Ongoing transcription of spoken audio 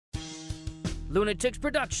Loonatix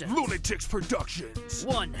Productions. Loonatix Productions.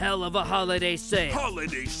 One hell of a holiday sale.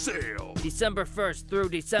 Holiday sale. December 1st through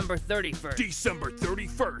December 31st. December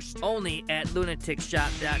 31st. Only at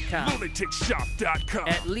Loonatixshop.com. Loonatixshop.com.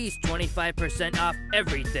 At least 25% off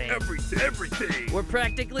everything. Everything. We're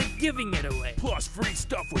practically giving it away. Plus free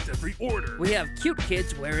stuff with every order. We have cute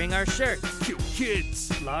kids wearing our shirts. Cute kids.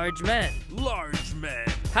 Large men. Large men.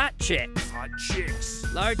 Hot chicks. Hot chicks.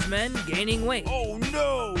 Large men gaining weight. Oh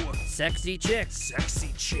no! Sexy chicks.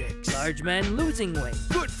 Sexy chicks. Large men losing weight.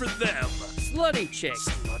 Good for them. Slutty chicks.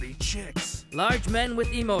 Slutty chicks. Large men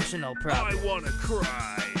with emotional problems. I wanna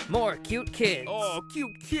cry. More cute kids. Oh,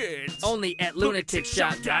 cute kids. Only at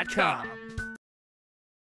Loonatixshop.com.